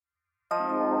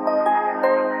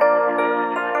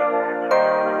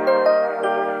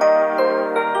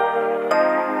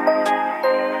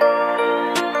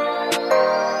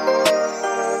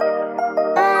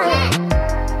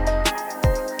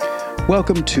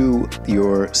Welcome to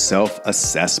your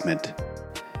self-assessment.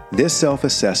 This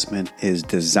self-assessment is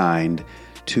designed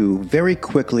to very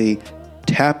quickly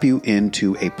tap you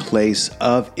into a place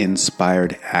of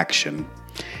inspired action.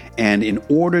 And in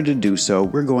order to do so,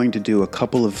 we're going to do a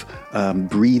couple of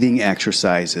breathing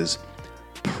exercises.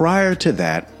 Prior to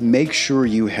that, make sure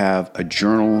you have a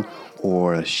journal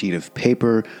or a sheet of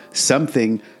paper,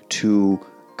 something to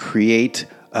create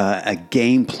a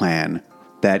game plan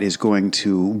that is going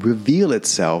to reveal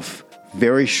itself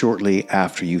very shortly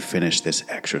after you finish this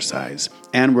exercise.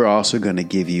 And we're also going to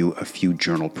give you a few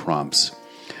journal prompts.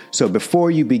 So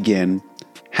before you begin,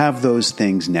 have those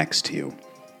things next to you.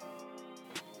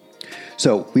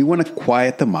 So we want to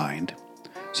quiet the mind.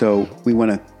 So we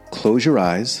want to close your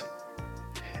eyes,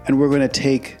 and we're going to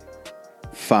take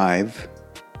 5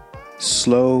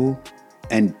 slow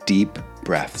and deep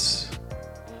breaths.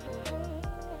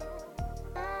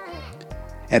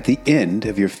 At the end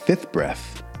of your 5th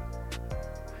breath,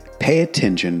 pay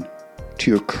attention to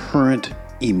your current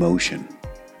emotion.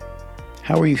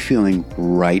 How are you feeling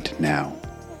right now?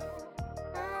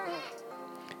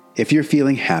 If you're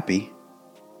feeling happy,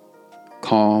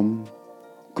 calm,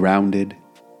 grounded,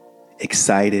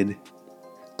 excited,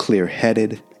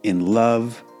 clear-headed, in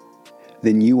love,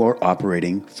 then you are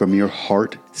operating from your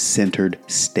heart-centered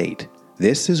state.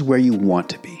 This is where you want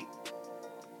to be.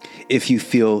 If you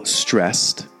feel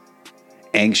stressed,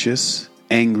 anxious,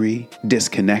 angry,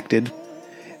 disconnected,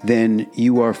 then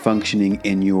you are functioning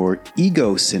in your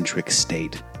egocentric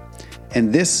state.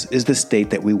 And this is the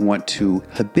state that we want to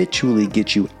habitually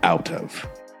get you out of.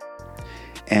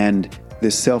 And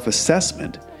this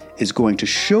self-assessment is going to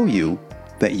show you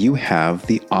that you have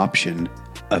the option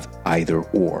of either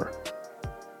or.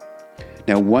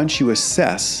 Now, once you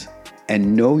assess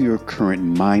and know your current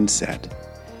mindset,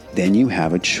 then you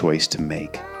have a choice to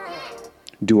make.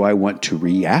 Do I want to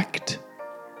react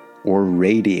or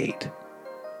radiate?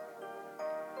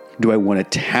 Do I want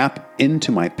to tap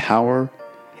into my power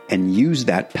and use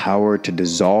that power to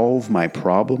dissolve my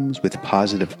problems with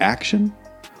positive action?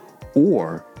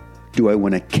 Or do I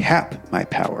want to cap my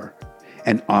power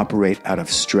and operate out of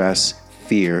stress,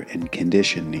 fear, and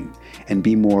conditioning and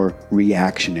be more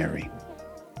reactionary?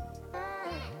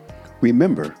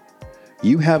 Remember,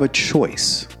 you have a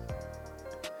choice.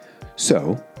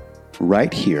 So,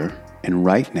 right here and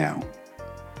right now,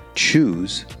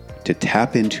 choose to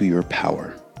tap into your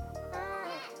power.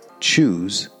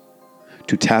 Choose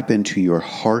to tap into your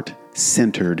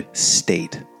heart-centered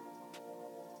state.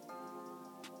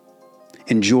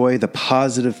 Enjoy the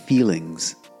positive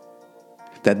feelings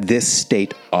that this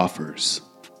state offers.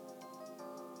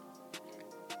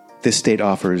 This state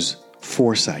offers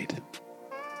foresight.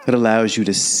 It allows you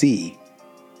to see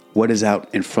what is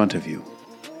out in front of you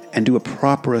and do a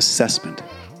proper assessment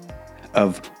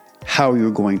of how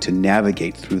you're going to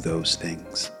navigate through those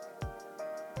things.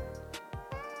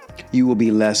 You will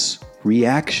be less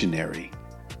reactionary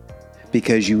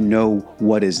because you know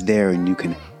what is there and you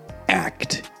can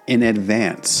act in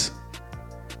advance.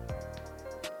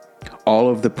 All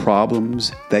of the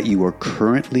problems that you are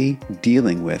currently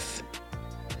dealing with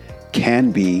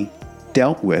can be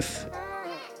dealt with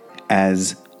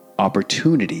as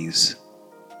opportunities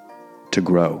to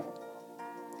grow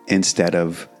instead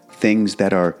of things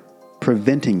that are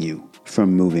preventing you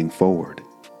from moving forward.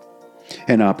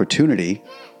 An opportunity,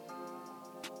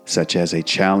 such as a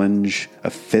challenge, a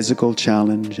physical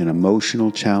challenge, an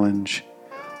emotional challenge,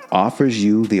 offers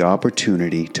you the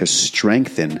opportunity to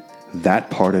strengthen that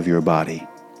part of your body,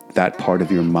 that part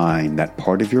of your mind, that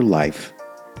part of your life,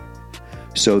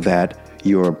 so that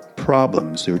your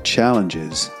problems, your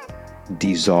challenges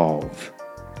dissolve.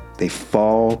 They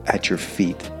fall at your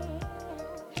feet.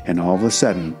 And all of a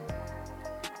sudden,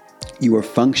 you are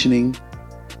functioning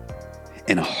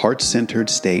in a heart-centered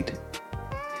state,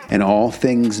 and all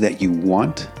things that you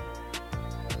want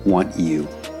you,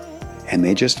 and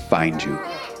they just find you.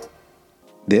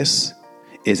 This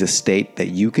is a state that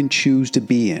you can choose to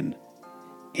be in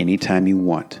anytime you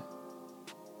want.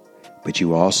 But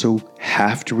you also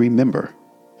have to remember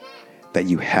that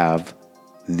you have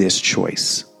this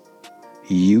choice.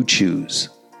 You choose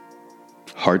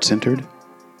heart-centered,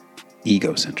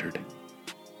 ego-centered.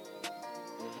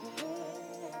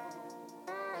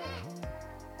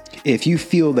 If you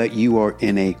feel that you are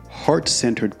in a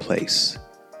heart-centered place,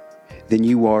 then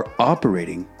you are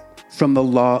operating from the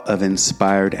law of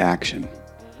inspired action.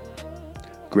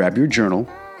 Grab your journal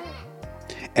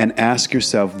and ask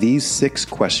yourself these 6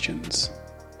 questions.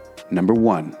 Number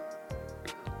 1,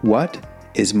 what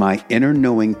is my inner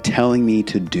knowing telling me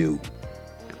to do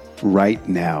right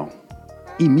now,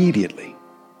 immediately?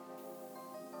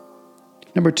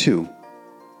 Number 2,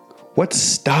 what's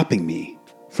stopping me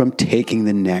from taking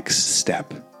the next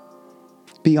step?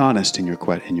 Be honest in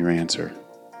your answer.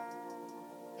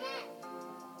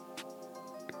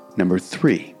 Number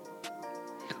 3,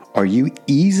 are you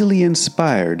easily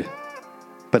inspired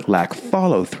but lack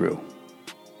follow-through?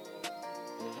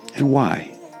 And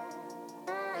why?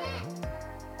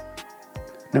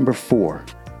 Number 4,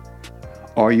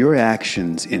 are your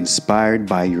actions inspired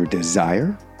by your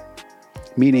desire?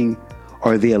 Meaning,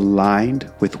 are they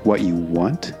aligned with what you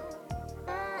want?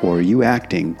 Or are you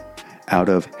acting out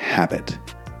of habit?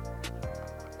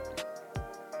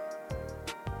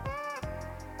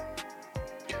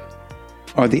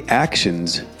 Are the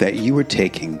actions that you were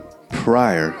taking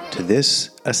prior to this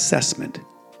assessment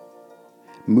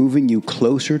moving you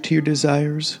closer to your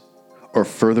desires or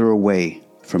further away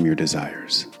from your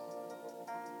desires?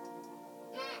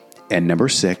 And number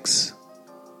 6,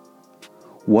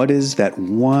 what is that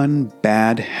one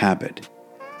bad habit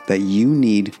that you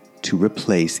need to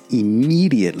replace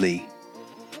immediately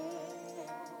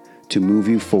to move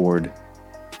you forward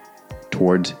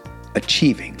towards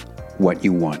achieving what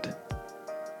you want?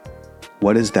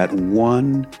 What is that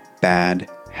one bad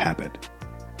habit?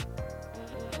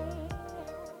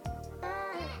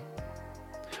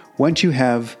 Once you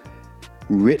have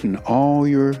written all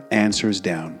your answers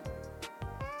down,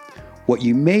 what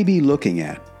you may be looking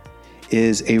at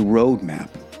is a roadmap,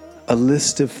 a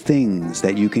list of things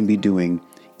that you can be doing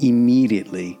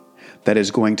immediately that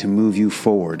is going to move you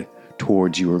forward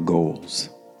towards your goals.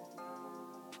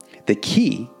 The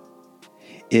key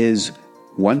is,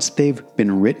 once they've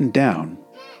been written down,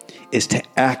 is to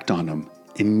act on them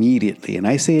immediately. And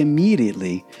I say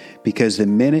immediately because the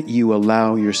minute you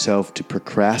allow yourself to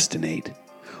procrastinate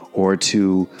or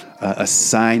to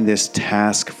assign this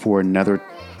task for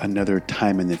another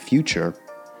time in the future,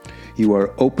 you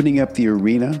are opening up the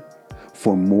arena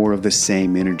for more of the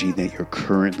same energy that you're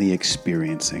currently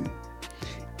experiencing.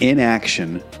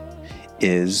 Inaction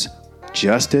is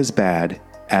just as bad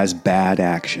as bad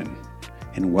action.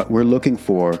 And what we're looking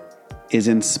for is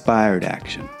inspired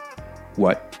action.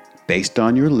 What, based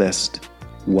on your list,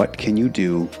 what can you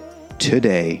do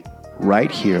today,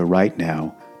 right here, right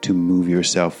now, to move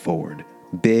yourself forward,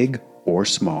 big or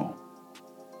small?